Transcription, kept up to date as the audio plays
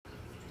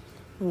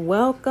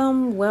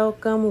Welcome,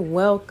 welcome,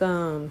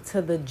 welcome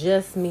to the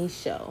Just Me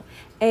Show,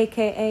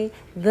 aka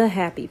The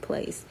Happy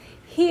Place.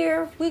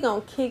 Here, we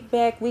gonna kick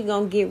back, we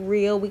gonna get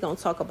real, we gonna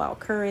talk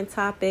about current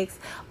topics.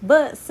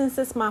 But since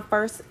it's my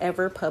first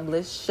ever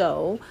published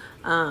show,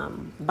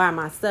 by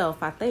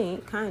myself, I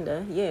think,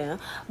 kinda, yeah.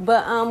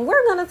 But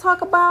we're gonna talk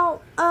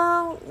about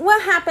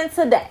what happened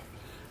today,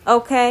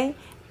 okay?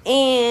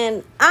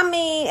 And I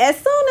mean, as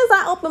soon as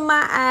I opened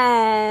my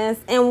eyes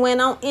and went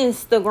on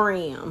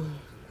Instagram,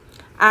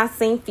 I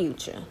seen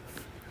Future.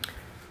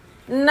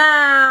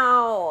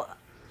 Now,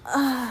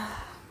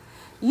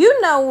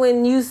 you know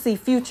when you see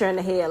Future in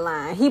the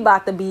headline, he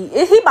about to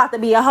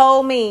be a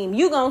whole meme.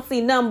 You gonna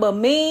see number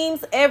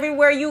memes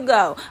everywhere you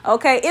go.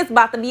 Okay, it's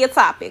about to be a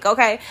topic.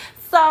 Okay,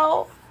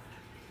 so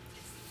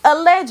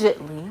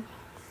allegedly,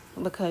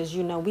 because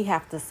you know we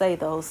have to say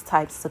those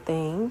types of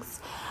things.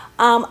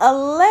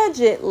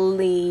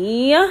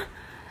 Allegedly.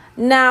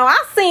 Now, I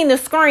seen the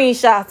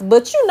screenshots,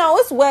 but you know,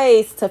 it's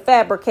ways to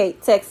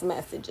fabricate text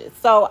messages.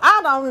 So,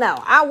 I don't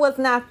know. I was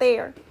not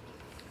there.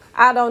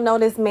 I don't know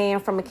this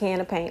man from a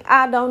can of paint.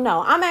 I don't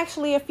know. I'm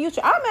actually a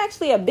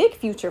big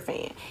Future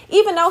fan.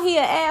 Even though he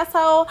an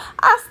asshole,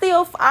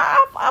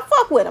 I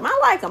fuck with him. I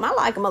like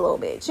him a little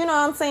bit. You know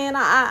what I'm saying?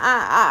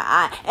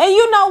 And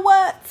you know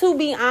what? To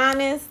be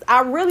honest,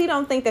 I really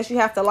don't think that you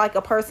have to like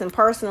a person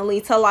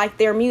personally to like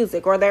their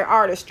music or their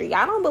artistry.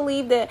 I don't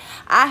believe that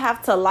I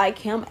have to like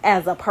him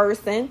as a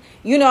person.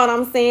 You know what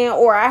I'm saying?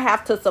 Or I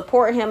have to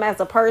support him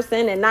as a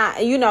person and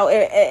not, you know,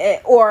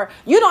 or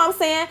you know what I'm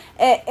saying?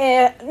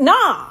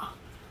 Nah.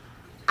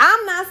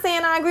 I'm not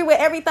saying I agree with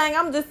everything.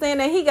 I'm just saying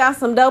that he got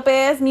some dope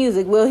ass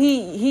music. Well,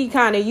 he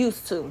kind of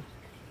used to.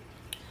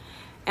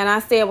 And I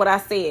said what I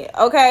said.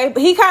 Okay,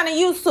 but he kind of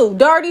used to.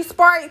 Dirty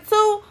Sprite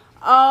too.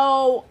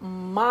 Oh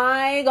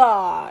my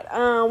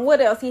God.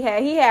 What else he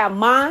had? He had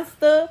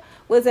Monster.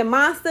 Was it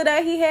Monster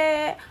that he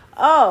had?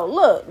 Oh,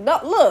 look.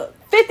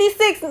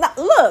 56.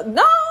 Look,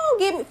 don't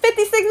give me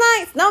 56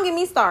 nights. Don't get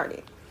me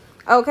started.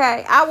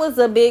 Okay, I was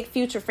a big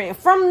Future fan.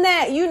 From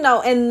that, you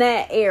know, in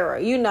that era,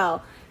 you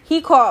know. He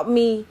caught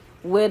me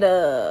with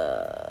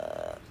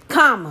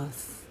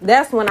commas.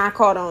 That's when I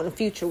caught on the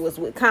Future was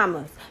with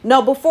commas.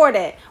 No, before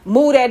that,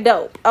 Move That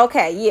Dope.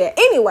 Okay, yeah.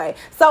 Anyway,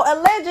 so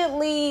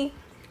allegedly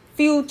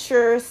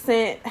Future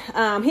sent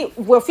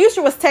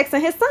Future was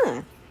texting his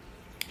son.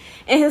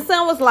 And his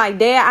son was like,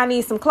 "Dad, I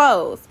need some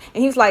clothes."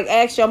 And he was like,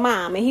 "Ask your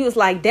mom." And he was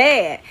like,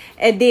 "Dad."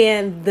 And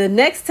then the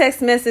next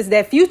text message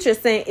that Future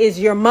sent is,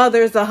 "Your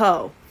mother's a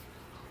hoe."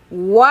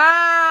 Wow.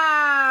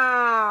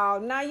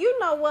 Now, you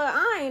know what?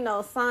 I ain't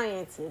no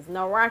scientist,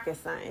 no rocket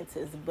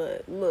scientist,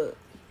 but look.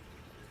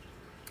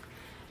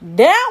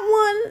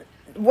 That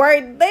one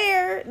right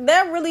there,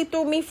 that really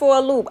threw me for a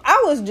loop.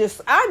 All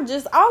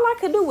I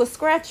could do was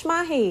scratch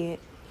my head.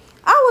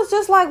 I was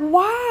just like,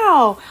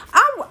 wow.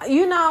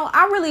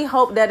 I really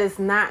hope that it's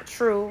not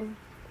true.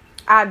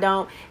 I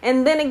don't.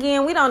 And then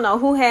again, we don't know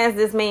who has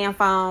this man's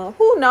phone.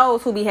 Who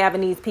knows who be having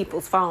these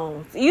people's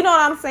phones? You know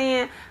what I'm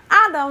saying?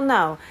 I don't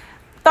know.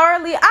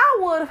 Thirdly, I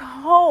would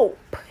hope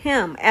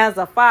him as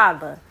a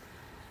father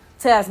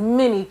to as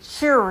many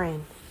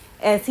children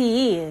as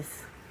he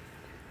is,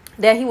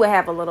 that he would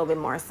have a little bit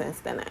more sense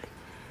than that.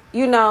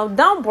 You know,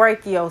 don't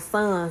break your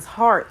son's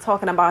heart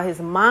talking about his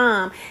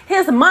mom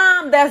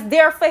that's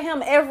there for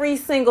him every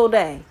single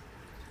day.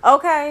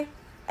 Okay?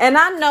 And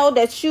I know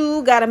that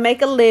you got to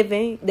make a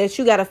living, that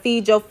you got to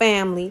feed your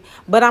family,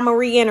 but I'm going to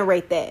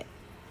reiterate that.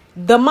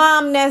 The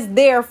mom that's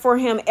there for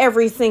him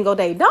every single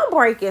day. Don't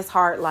break his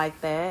heart like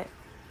that.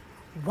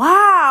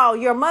 Wow,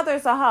 your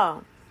mother's a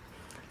hoe.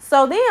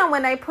 So then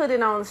when they put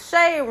it on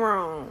Shade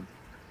Room,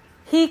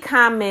 he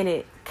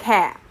commented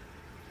cap.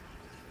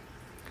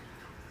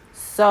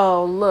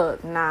 So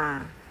look,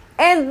 nah.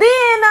 And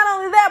then not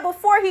only that,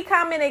 before he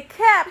commented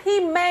cap, he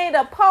made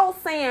a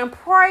post saying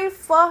pray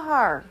for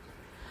her.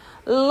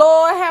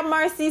 Lord have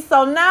mercy.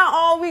 So now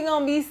all we're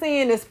going to be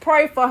seeing is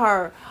pray for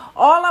her.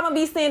 All I'm going to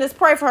be seeing is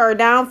pray for her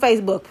down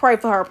Facebook. Pray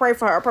for her. Pray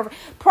for her.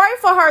 Pray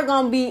for her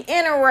going to be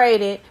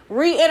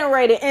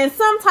reiterated in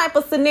some type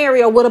of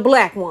scenario with a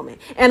black woman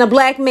and a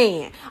black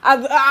man.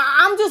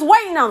 I'm just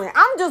waiting on it.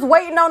 I'm just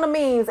waiting on the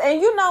memes.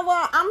 And you know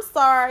what? I'm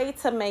sorry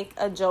to make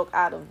a joke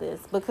out of this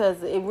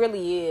because it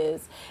really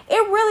is.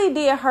 It really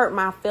did hurt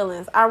my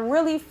feelings. I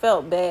really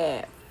felt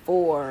bad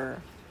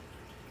for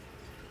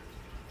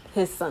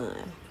his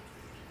son.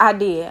 I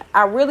did.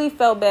 I really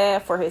felt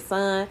bad for his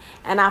son,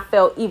 and I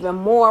felt even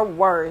more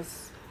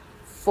worse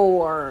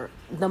for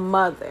the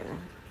mother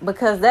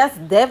because that's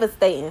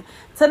devastating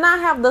to not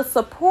have the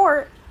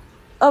support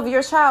of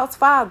your child's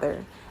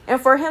father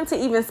and for him to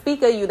even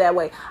speak of you that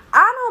way.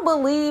 I don't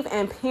believe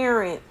in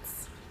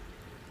parents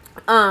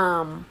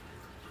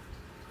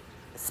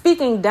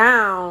speaking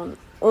down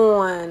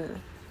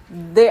on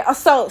their,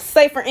 so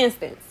say for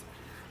instance,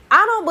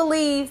 I don't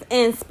believe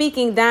in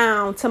speaking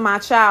down to my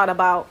child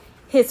about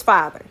his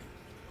father.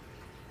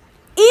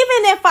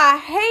 Even if I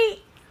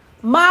hate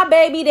my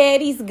baby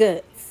daddy's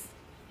guts,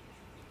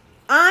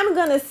 I'm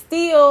going to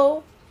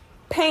still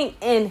paint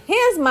in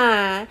his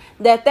mind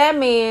that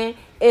man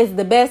is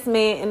the best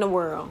man in the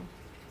world.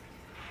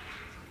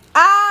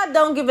 I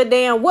don't give a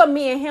damn what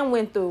me and him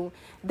went through.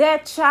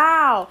 That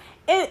child.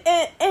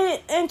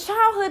 And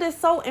childhood is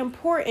so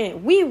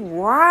important.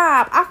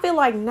 I feel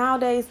like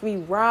nowadays we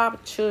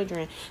rob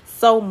children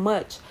so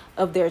much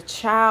of their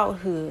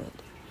childhood.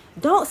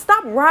 Don't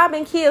stop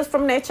robbing kids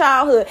from their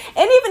childhood.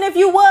 And even if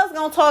you was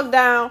going to talk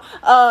down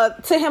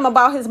to him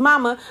about his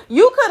mama,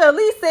 you could at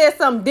least say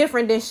something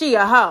different than she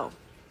a hoe.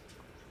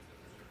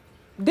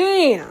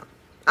 Damn.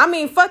 I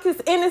mean, fuck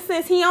his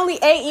innocence. He only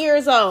 8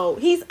 years old.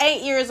 He's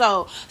 8 years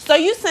old. So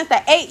you sent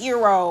the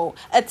 8-year-old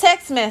a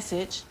text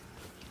message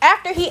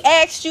after he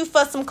asked you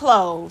for some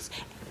clothes.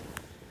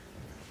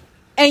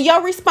 And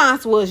your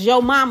response was,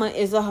 your mama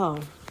is a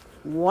hoe.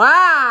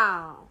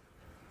 Wow.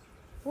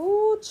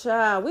 Ooh,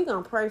 child, we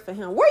gonna pray for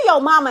him. Where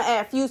your mama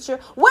at, Future?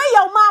 Where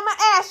your mama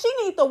at? She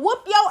need to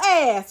whoop your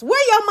ass.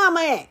 Where your mama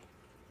at?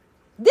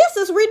 This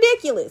is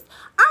ridiculous.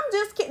 I'm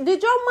just kidding.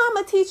 Did your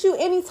mama teach you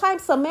any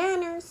types of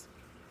manners?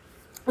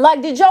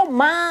 Like, did your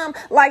mom,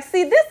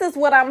 see, this is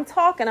what I'm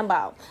talking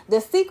about. The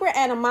secret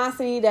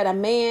animosity that a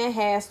man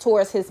has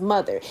towards his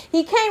mother.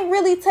 He can't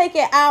really take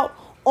it out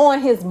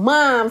on his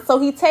mom, so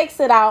he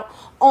takes it out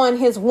on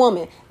his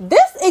woman.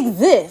 This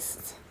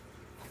exists.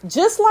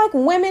 Just like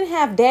women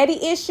have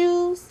daddy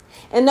issues,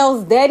 and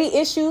those daddy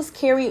issues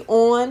carry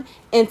on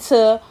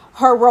into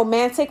her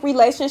romantic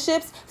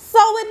relationships, so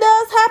it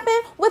does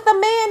happen with a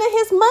man and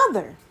his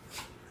mother.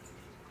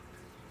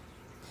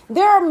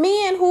 There are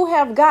men who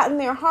have gotten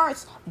their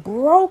hearts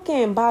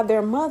broken by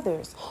their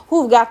mothers,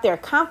 who've got their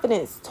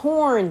confidence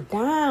torn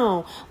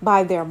down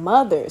by their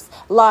mothers.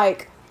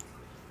 Like,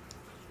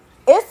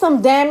 it's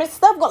some damaged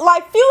stuff.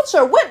 Like,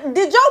 Future, what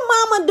did your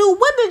mama do?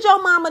 What did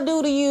your mama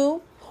do to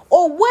you?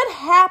 Or what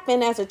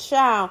happened as a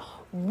child?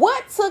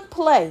 What took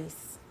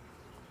place?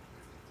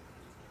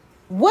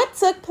 What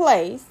took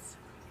place?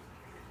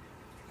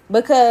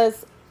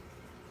 Because,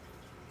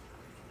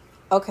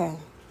 okay,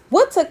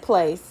 what took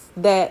place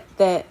that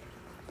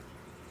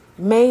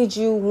made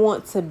you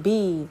want to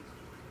be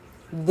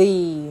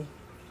the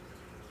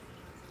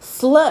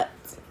slut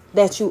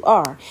that you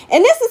are?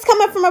 And this is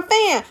coming from a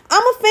fan.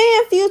 I'm a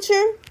fan,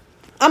 Future.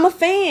 I'm a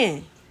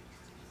fan.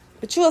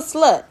 But you a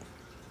slut.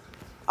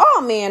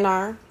 All men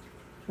are.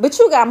 But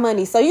you got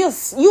money, so you a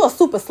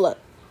super slut.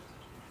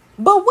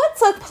 But what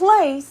took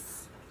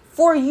place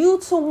for you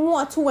to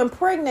want to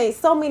impregnate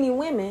so many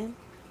women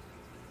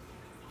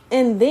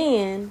and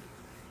then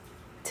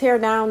tear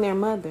down their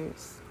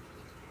mothers?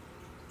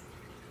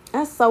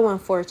 That's so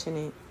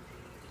unfortunate.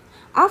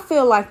 I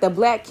feel like the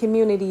black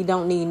community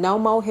don't need no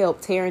more help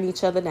tearing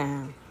each other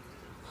down.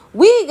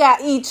 We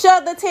got each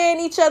other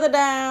tearing each other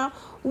down.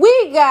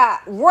 We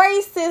got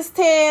racists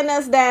tearing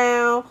us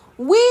down.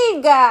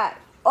 We got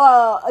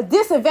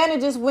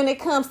disadvantages when it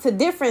comes to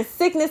different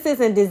sicknesses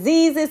and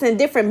diseases and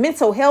different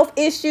mental health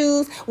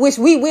issues, which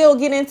we will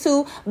get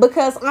into,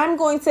 because I'm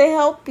going to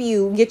help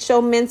you get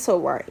your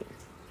mental right.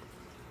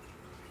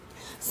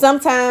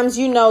 Sometimes,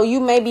 you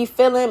may be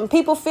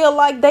people feel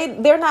like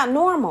they're not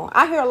normal.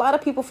 I hear a lot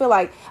of people feel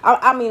like,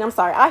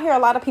 I hear a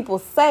lot of people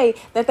say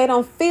that they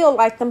don't feel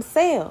like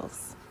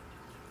themselves.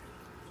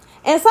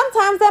 And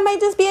sometimes that may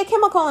just be a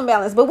chemical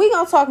imbalance, but we're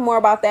going to talk more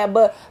about that.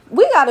 But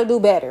we got to do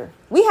better.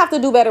 We have to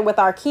do better with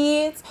our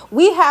kids.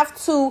 We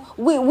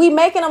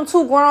making them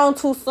too grown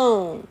too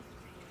soon.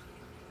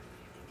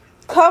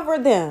 Cover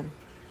them.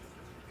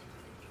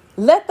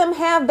 Let them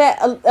have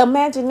that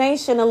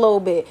imagination a little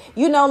bit.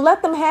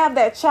 Let them have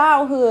that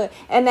childhood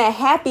and that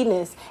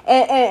happiness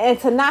and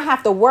to not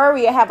have to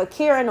worry or have a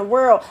care in the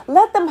world.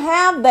 Let them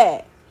have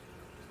that.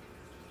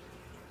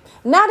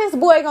 Now this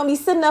boy gonna be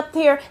sitting up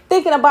here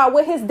thinking about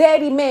what his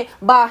daddy meant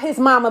by his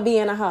mama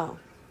being a hoe.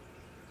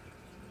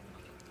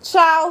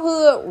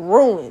 Childhood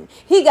ruined.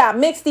 He got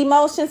mixed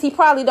emotions. He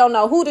probably don't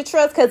know who to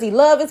trust because he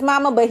love his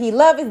mama, but he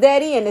love his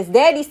daddy, and his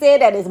daddy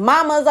said that his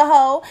mama's a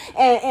hoe.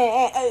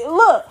 And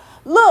look.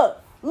 This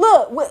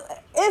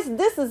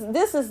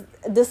is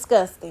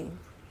disgusting.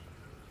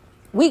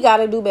 We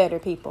gotta do better,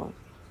 people.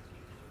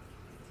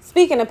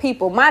 Speaking of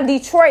people, my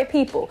Detroit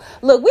people,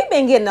 look, we've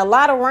been getting a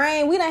lot of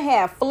rain. We done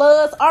have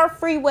floods. Our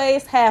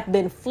freeways have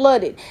been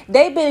flooded.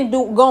 They've been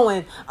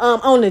going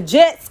on the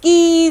jet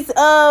skis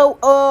on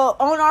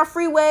our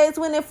freeways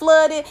when it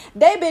flooded.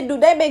 They've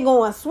been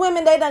going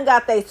swimming. They done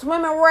got their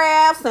swimming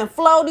rafts and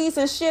floaties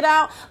and shit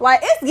out.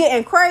 Like, it's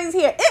getting crazy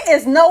here. It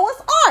is Noah's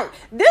Ark.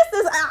 This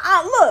is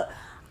look.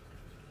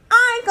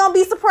 I ain't gonna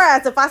be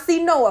surprised if I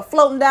see Noah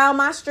floating down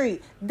my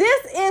street.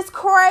 This is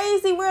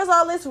crazy. Where's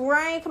all this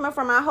rain coming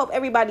from? I hope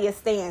everybody is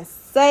staying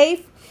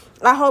safe.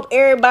 I hope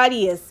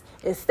everybody is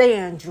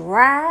staying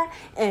dry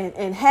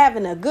and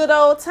having a good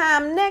old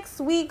time. Next,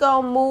 we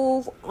gonna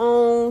move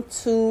on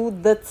to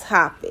the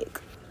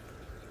topic.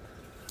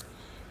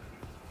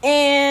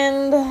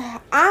 And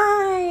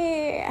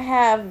I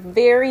have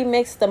very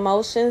mixed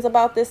emotions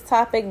about this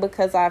topic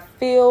because I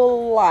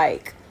feel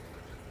like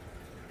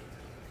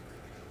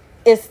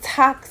it's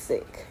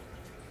toxic.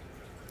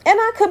 And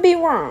I could be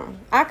wrong.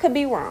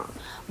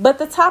 But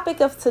the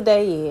topic of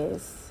today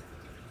is,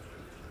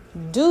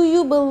 do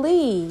you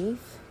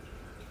believe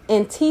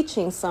in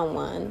teaching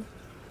someone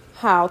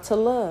how to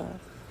love?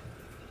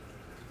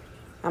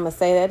 I'm going to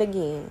say that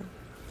again.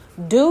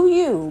 Do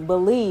you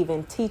believe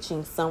in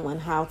teaching someone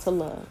how to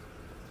love?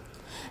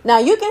 Now,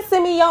 you can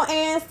send me your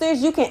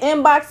answers. You can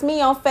inbox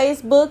me on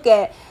Facebook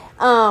at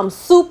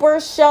Super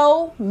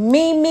Show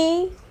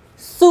Mimi.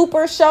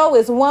 Super Show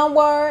is one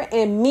word,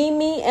 and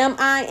Mimi,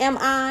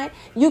 Mimi.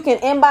 You can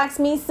inbox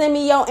me, send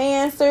me your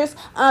answers.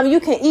 You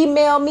can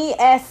email me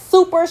at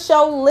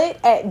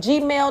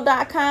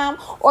supershowlit@gmail.com,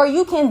 or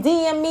you can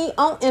DM me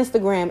on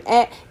Instagram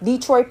at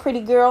Detroit Pretty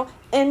Girl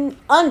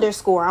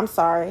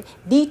 _.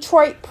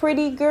 Detroit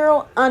Pretty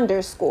Girl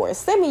 _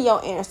 Send me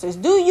your answers.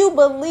 Do you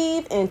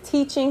believe in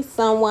teaching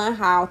someone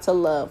how to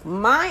love?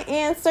 My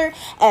answer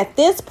at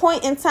this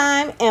point in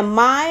time in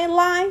my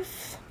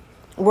life,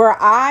 where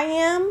I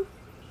am,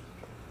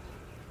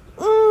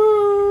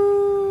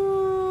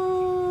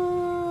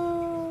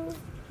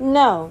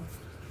 no.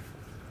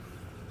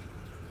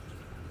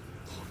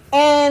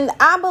 And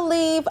I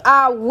believe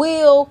I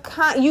will.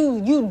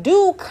 You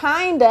do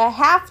kind of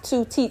have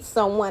to teach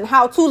someone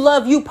how to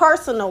love you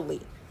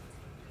personally,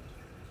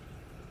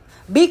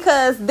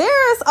 because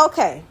there's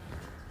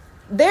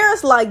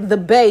like the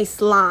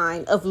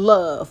baseline of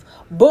love.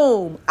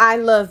 Boom, I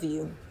love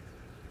you.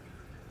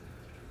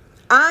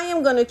 I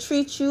am going to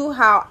treat you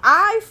how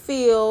I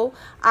feel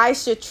I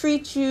should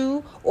treat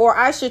you, or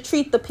I should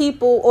treat the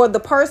people or the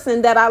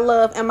person that I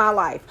love in my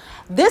life.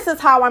 This is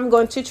how I'm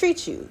going to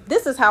treat you.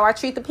 This is how I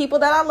treat the people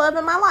that I love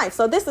in my life.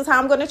 So this is how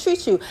I'm going to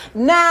treat you.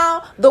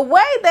 Now, the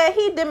way that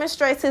he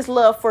demonstrates his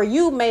love for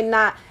you may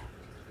not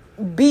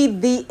be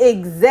the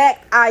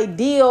exact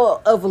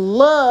ideal of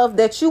love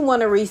that you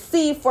want to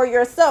receive for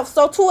yourself.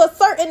 So to a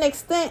certain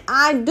extent,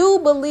 I do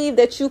believe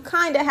that you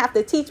kind of have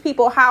to teach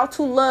people how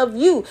to love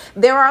you.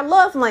 There are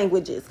love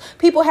languages.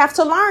 People have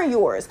to learn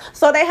yours.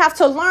 So they have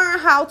to learn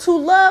how to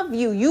love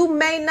you. You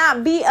may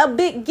not be a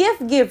big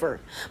gift giver,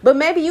 but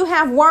maybe you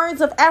have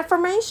words of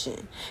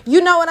affirmation.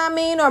 You know what I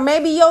mean? Or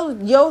maybe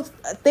your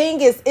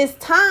thing is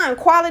time,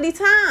 quality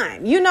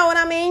time. You know what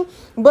I mean?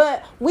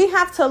 But we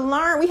have to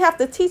learn, we have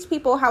to teach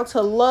people how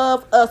to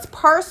love us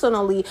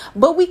personally,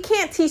 but we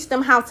can't teach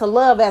them how to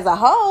love as a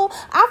whole.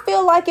 I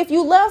feel like if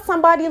you love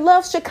somebody,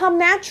 love should come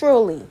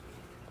naturally.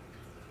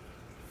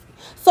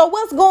 So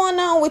what's going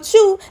on with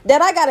you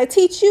that I got to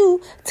teach you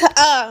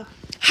to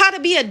how to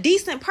be a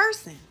decent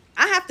person?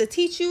 I have to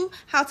teach you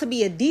how to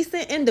be a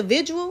decent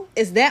individual?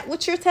 Is that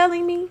what you're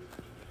telling me?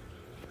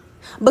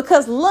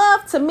 Because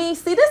love to me,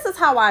 see, this is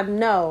how I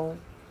know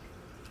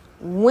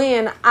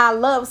when I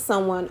love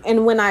someone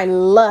and when I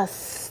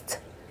lust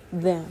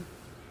them.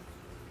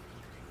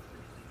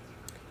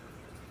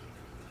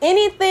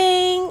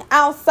 Anything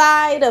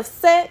outside of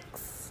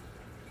sex,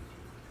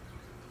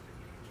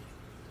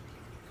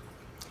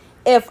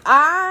 if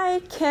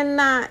I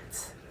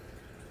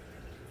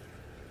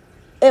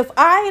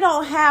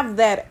don't have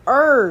that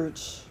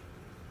urge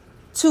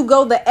to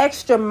go the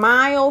extra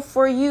mile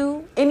for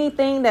you,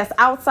 anything that's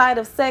outside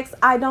of sex,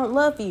 I don't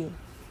love you.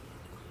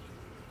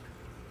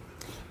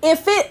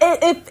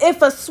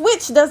 If a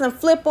switch doesn't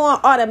flip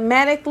on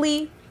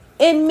automatically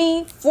in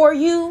me for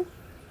you,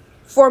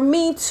 for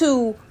me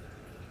to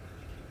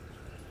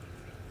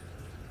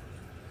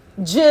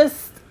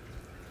just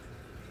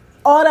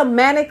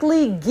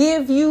automatically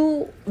give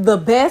you the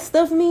best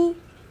of me,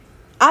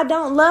 I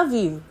don't love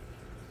you.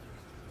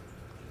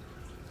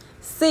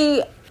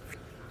 See,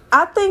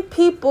 I think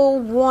people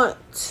want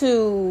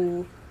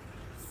to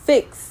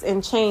fix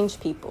and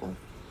change people.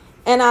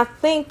 And I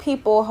think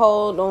people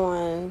hold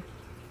on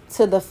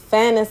to the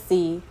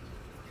fantasy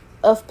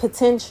of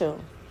potential.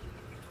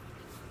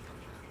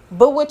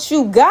 But what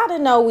you gotta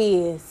know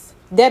is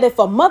that if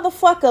a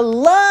motherfucker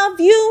love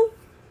you,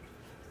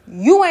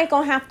 you ain't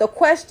gonna have to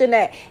question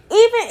that.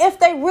 Even if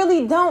they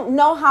really don't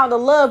know how to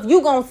love,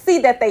 you gonna see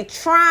that they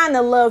trying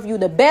to love you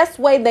the best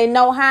way they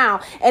know how.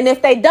 And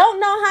if they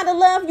don't know how to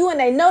love you and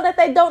they know that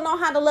they don't know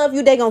how to love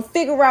you, they gonna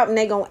figure out and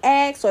they gonna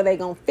ask, or they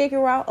gonna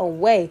figure out a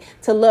way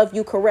to love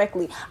you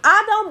correctly.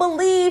 I don't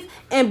believe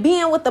in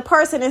being with the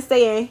person and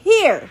saying,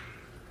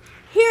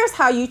 here's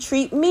how you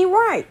treat me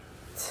right.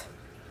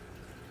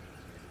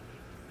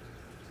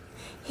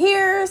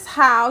 Here's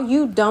how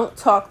you don't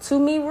talk to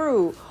me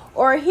rude.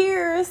 Or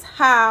here's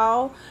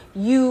how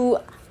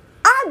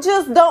I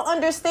just don't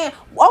understand.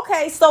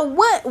 Okay, so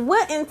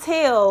what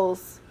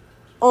entails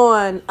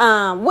on,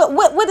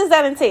 what does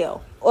that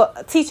entail? Or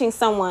teaching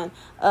someone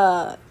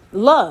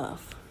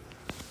love.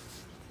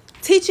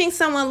 Teaching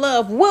someone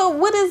love. Well,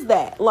 what is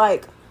that?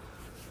 Like,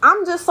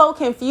 I'm just so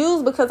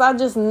confused, because I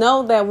just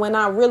know that when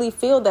I really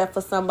feel that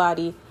for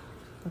somebody,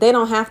 they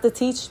don't have to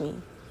teach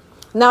me.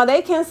 Now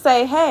they can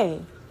say, hey,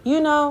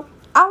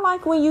 I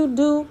like when you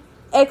do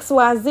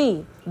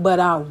XYZ, but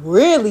I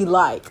really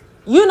like,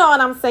 you know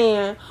what I'm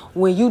saying,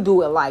 when you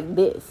do it like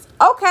this.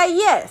 Okay,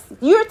 yes,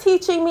 you're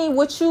teaching me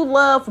what you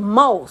love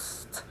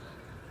most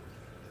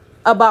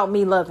about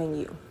me loving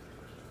you.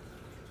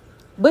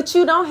 But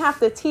you don't have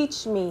to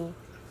teach me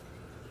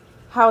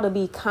how to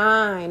be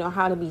kind or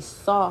how to be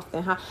soft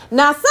and how.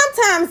 Now,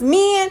 sometimes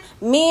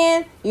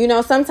men,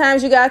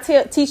 sometimes you got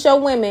to teach your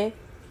women,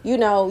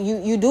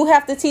 you do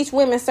have to teach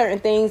women certain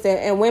things,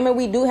 and women,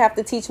 we do have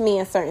to teach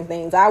men certain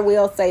things. I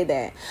will say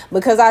that,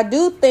 because I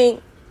do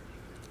think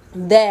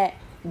that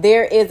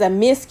there is a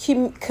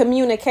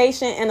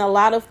miscommunication in a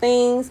lot of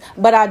things,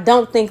 but I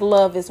don't think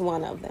love is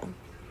one of them.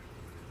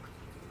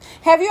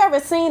 Have you ever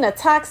seen a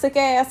toxic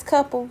ass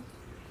couple?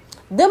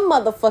 Them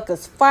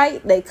motherfuckers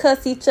fight. They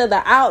cuss each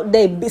other out.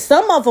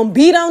 Some of them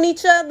beat on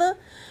each other.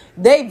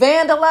 They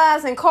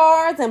vandalizing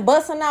cars and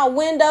busting out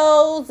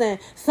windows. And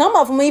some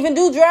of them even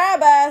do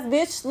drive-bys,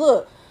 bitch.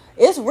 Look,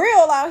 it's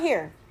real out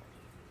here.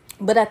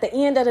 But at the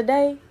end of the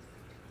day,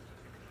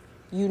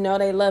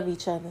 they love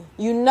each other.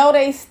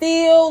 They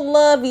still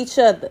love each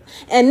other.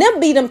 And them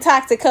be them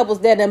toxic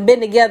couples that done been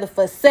together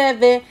for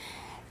 7,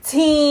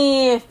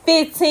 10,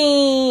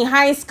 15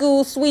 high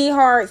school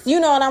sweethearts. You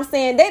know what I'm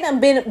saying? They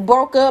done been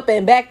broke up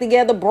and back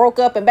together, broke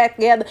up and back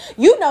together.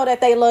 You know that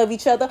they love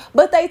each other,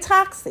 but they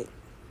toxic.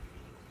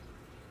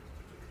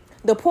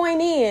 The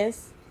point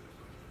is,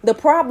 the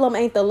problem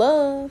ain't the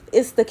love,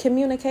 it's the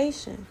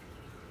communication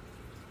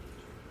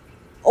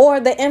or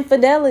the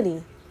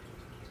infidelity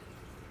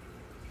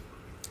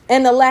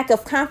and the lack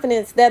of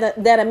confidence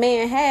that a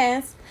man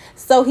has.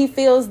 So he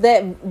feels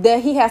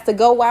that he has to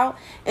go out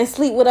and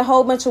sleep with a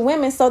whole bunch of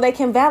women so they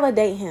can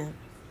validate him.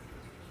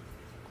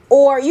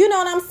 Or, you know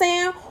what I'm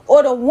saying?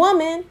 Or the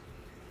woman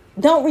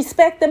don't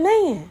respect the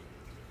man.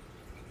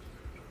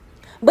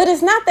 But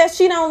it's not that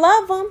she don't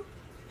love him.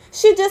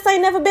 She just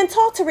ain't never been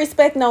taught to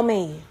respect no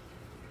man.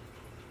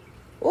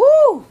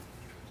 Ooh,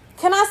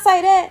 can I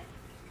say that?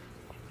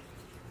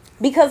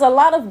 Because a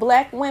lot of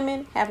black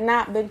women have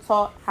not been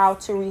taught how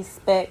to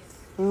respect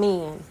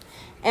men.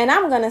 And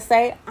I'm going to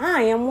say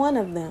I am one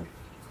of them.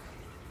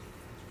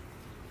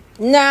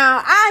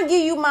 Now, I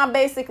give you my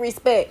basic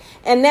respect,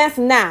 and that's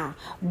now.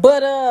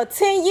 But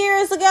 10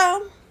 years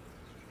ago,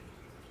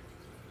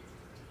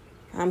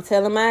 I'm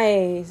telling my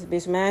age,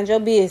 bitch, mind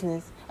your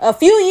business. A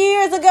few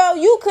years ago,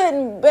 you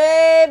couldn't,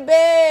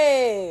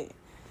 baby.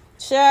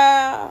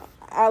 Child,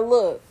 I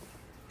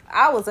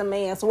was a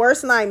man's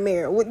worst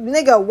nightmare.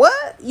 Nigga,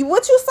 what?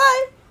 What you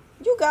say?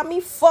 You got me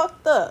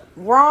fucked up.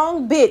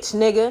 Wrong bitch,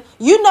 nigga.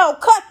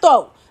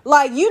 Cutthroat.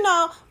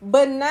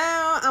 But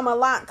now I'm a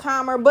lot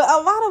calmer. But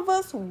a lot of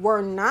us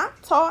were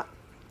not taught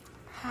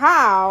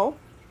how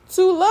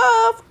to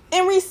love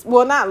and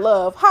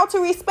how to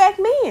respect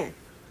men.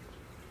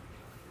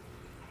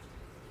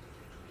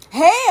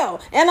 Hell,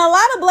 and a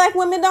lot of black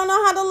women don't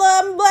know how to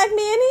love black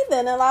men either,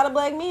 and a lot of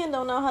black men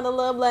don't know how to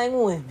love black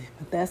women.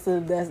 But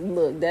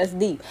that's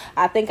deep.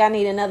 I think I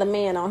need another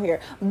man on here.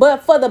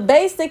 But for the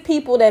basic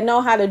people that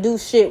know how to do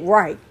shit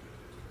right,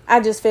 I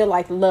just feel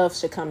like love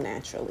should come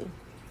naturally.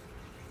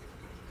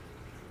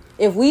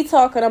 If we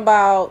talking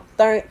about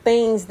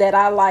things that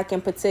I like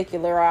in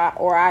particular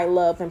or I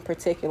love in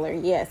particular,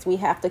 yes, we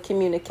have to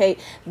communicate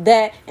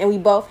that, and we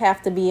both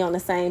have to be on the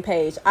same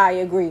page. I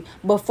agree.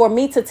 But for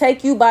me to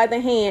take you by the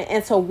hand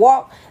and to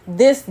walk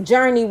this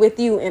journey with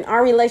you in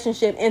our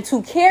relationship and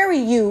to carry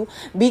you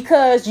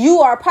because you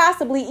are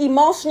possibly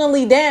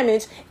emotionally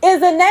damaged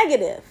is a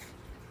negative.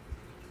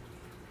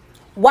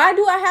 Why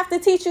do I have to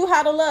teach you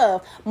how to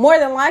love? More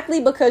than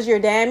likely because you're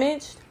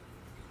damaged.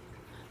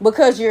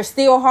 Because you're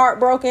still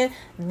heartbroken.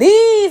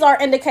 These are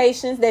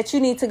indications that you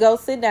need to go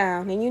sit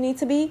down and you need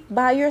to be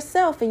by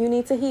yourself and you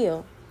need to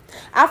heal.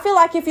 I feel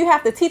like if you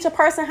have to teach a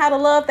person how to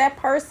love, that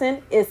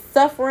person is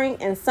suffering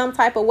in some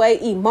type of way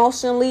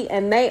emotionally,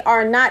 and they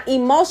are not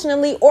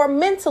emotionally or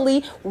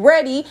mentally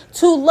ready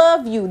to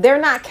love you. They're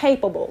not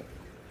capable.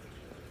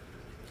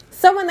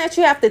 Someone that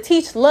you have to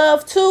teach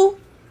love to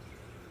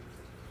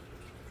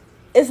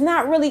is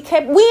not really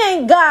capable. We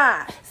ain't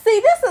God.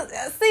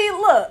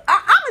 Look,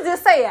 I'ma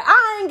just say it.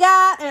 I ain't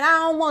God and I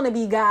don't want to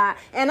be God.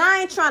 And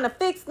I ain't trying to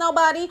fix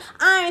nobody.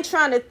 I ain't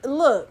trying to,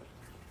 look,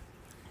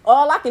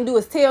 all I can do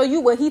is tell you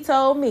what he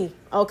told me,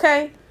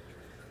 okay?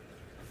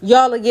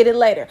 Y'all will get it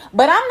later.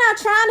 But I'm not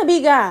trying to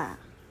be God.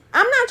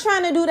 I'm not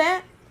trying to do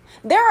that.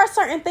 There are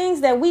certain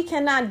things that we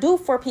cannot do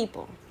for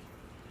people.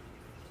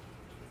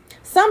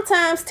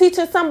 Sometimes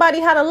teaching somebody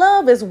how to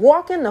love is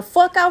walking the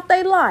fuck out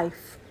their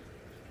life.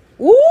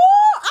 Woo!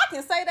 I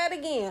can say that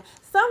again.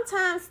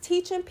 Sometimes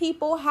teaching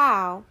people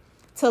how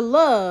to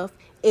love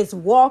is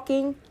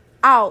walking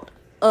out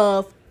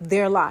of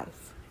their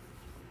life.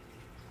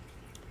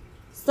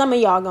 Some of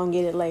y'all gonna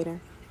get it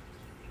later.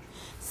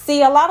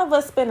 See, a lot of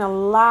us spend a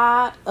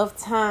lot of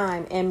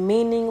time in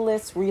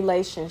meaningless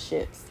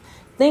relationships,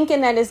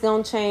 thinking that it's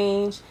gonna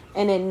change,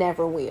 and it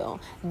never will.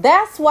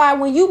 That's why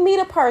when you meet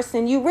a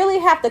person, you really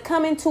have to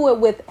come into it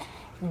with,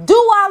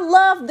 do I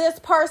love this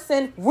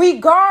person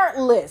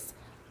regardless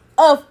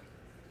of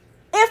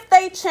if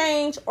they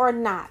change or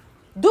not?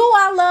 Do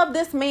I love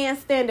this man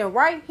standing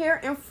right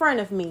here in front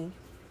of me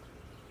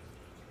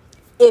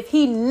if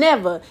he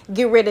never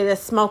get rid of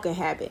this smoking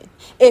habit?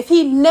 If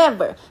he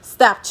never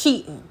stop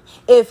cheating?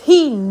 If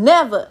he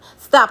never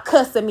stop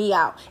cussing me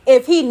out?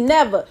 If he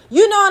never,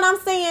 you know what I'm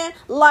saying?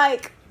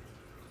 Like,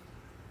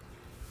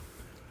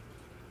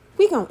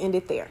 we going to end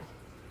it there.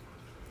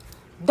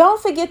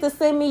 Don't forget to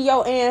send me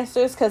your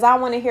answers because I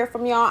want to hear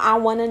from y'all. I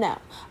want to know.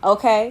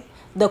 Okay?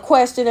 The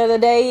question of the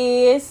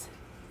day is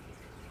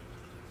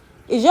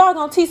y'all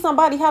going to teach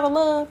somebody how to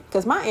love?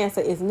 Because my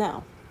answer is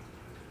no.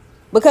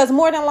 Because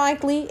more than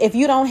likely, if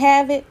you don't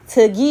have it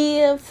to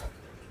give,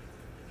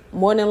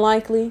 more than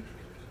likely,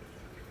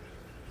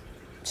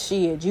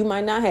 shit, you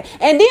might not have.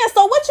 And then,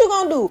 so what you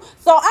gonna do?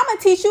 So I'm gonna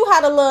teach you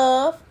how to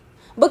love.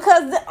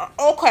 Because,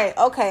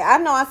 okay, I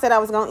know I said I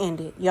was gonna end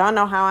it. Y'all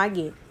know how I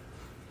get.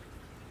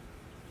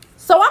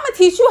 So I'm gonna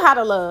teach you how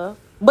to love.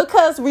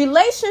 Because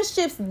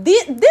relationships,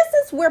 this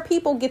is where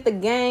people get the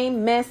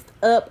game messed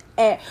up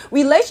at.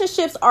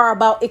 Relationships are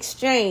about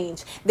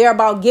exchange. They're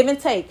about give and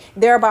take.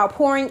 They're about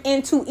pouring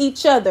into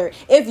each other.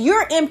 If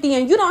you're empty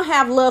and you don't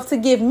have love to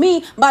give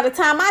me, by the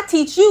time I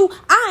teach you,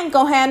 I ain't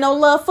gonna have no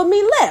love for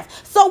me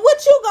left. So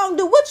what you gonna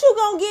do? What you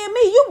gonna give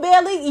me?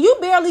 You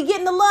barely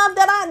getting the love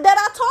that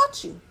I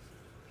taught you.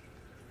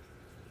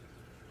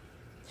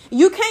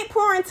 You can't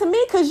pour into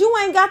me because you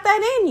ain't got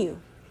that in you.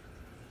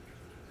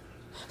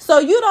 So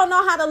you don't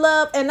know how to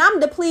love, and I'm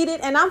depleted,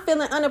 and I'm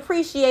feeling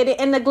unappreciated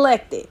and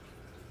neglected.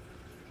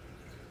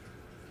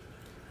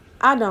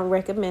 I don't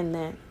recommend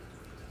that.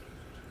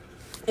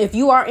 If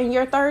you are in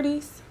your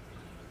 30s,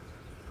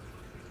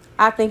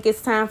 I think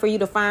it's time for you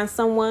to find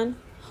someone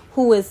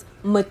who is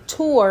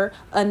mature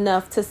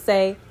enough to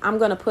say, I'm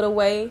going to put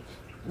away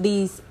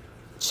these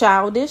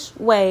childish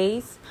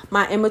ways,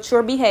 my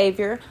immature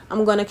behavior.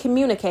 I'm going to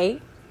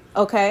communicate,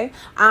 okay?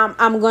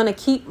 I'm going to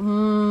keep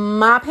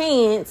my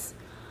pants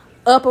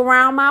up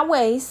around my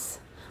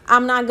waist.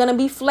 I'm not going to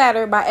be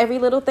flattered by every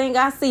little thing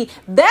I see.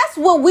 That's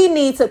what we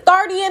need to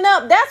 30 and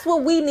up. That's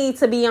what we need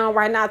to be on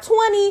right now.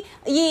 20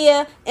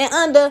 and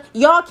under,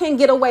 y'all can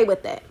get away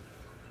with that.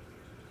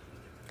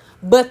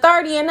 But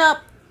 30 and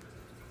up,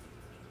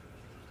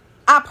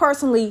 I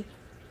personally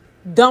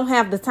don't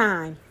have the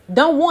time.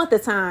 Don't want the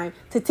time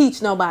to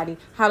teach nobody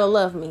how to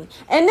love me.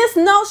 And it's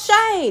no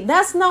shade.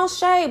 That's no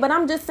shade. But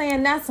I'm just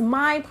saying that's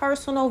my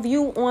personal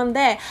view on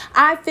that.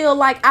 I feel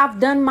like I've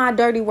done my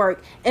dirty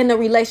work in the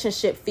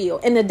relationship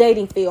field, in the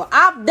dating field.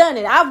 I've done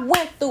it. I've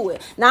went through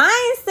it. Now,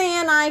 I ain't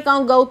saying I ain't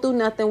going to go through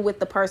nothing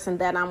with the person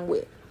that I'm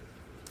with.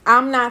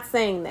 I'm not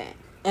saying that.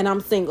 And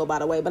I'm single, by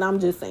the way, but I'm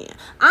just saying.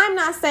 I'm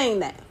not saying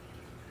that.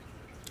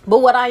 But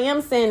what I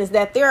am saying is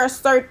that there are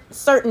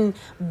certain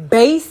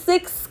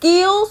basic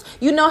skills.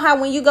 You know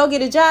how when you go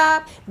get a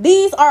job,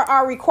 these are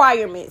our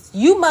requirements.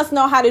 You must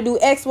know how to do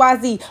X, Y,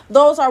 Z.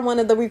 Those are one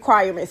of the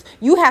requirements.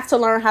 You have to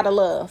learn how to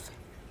love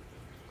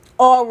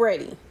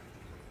already.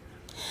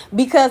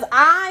 Because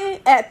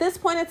at this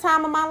point in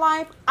time in my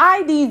life,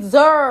 I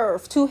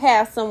deserve to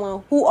have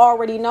someone who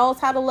already knows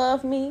how to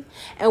love me,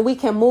 and we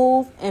can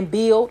move and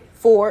build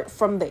forward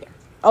from there.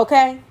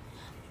 Okay?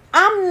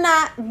 I'm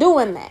not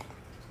doing that.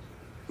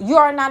 You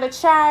are not a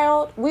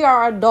child. We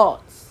are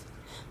adults.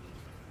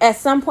 At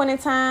some point in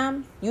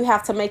time, you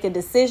have to make a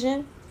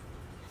decision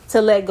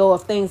to let go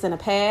of things in the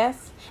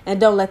past and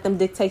don't let them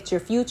dictate your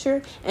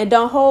future, and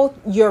don't hold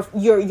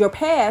your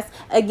past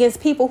against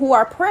people who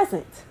are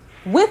present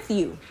with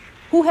you,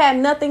 who had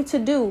nothing to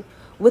do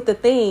with the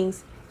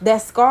things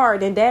that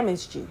scarred and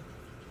damaged you.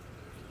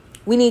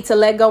 We need to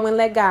let go and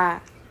let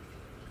God.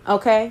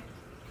 Okay?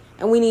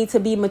 And we need to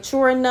be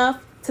mature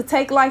enough to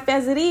take life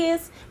as it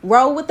is.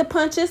 Roll with the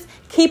punches.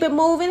 Keep it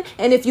moving.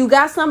 And if you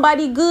got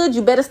somebody good,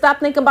 you better stop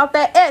thinking about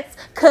that ex.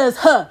 Because,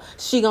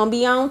 she going to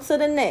be on to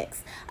the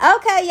next.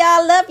 Okay,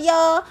 y'all. Love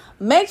y'all.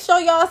 Make sure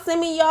y'all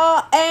send me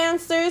y'all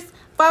answers.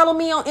 Follow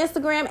me on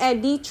Instagram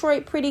at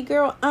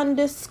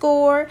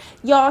DetroitPrettyGirl_.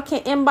 Y'all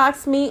can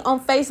inbox me on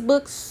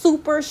Facebook,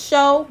 Super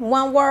Show,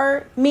 one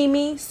word,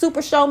 Mimi,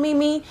 Super Show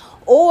Mimi.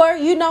 Or,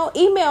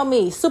 email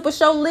me,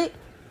 supershowlit.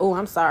 Oh,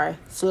 I'm sorry.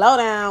 Slow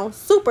down.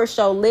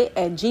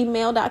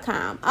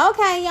 supershowlit@gmail.com.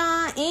 Okay,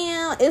 y'all.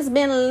 And it's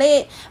been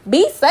lit.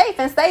 Be safe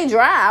and stay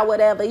dry or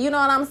whatever. You know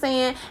what I'm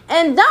saying?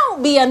 And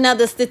don't be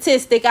another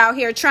statistic out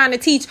here trying to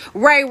teach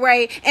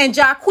Ray and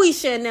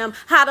Jaquisha and them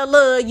how to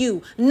love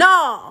you.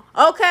 No.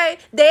 Okay?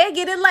 They'll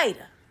get it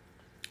later.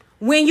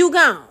 When you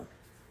gone.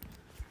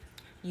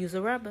 Use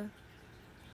a rubber.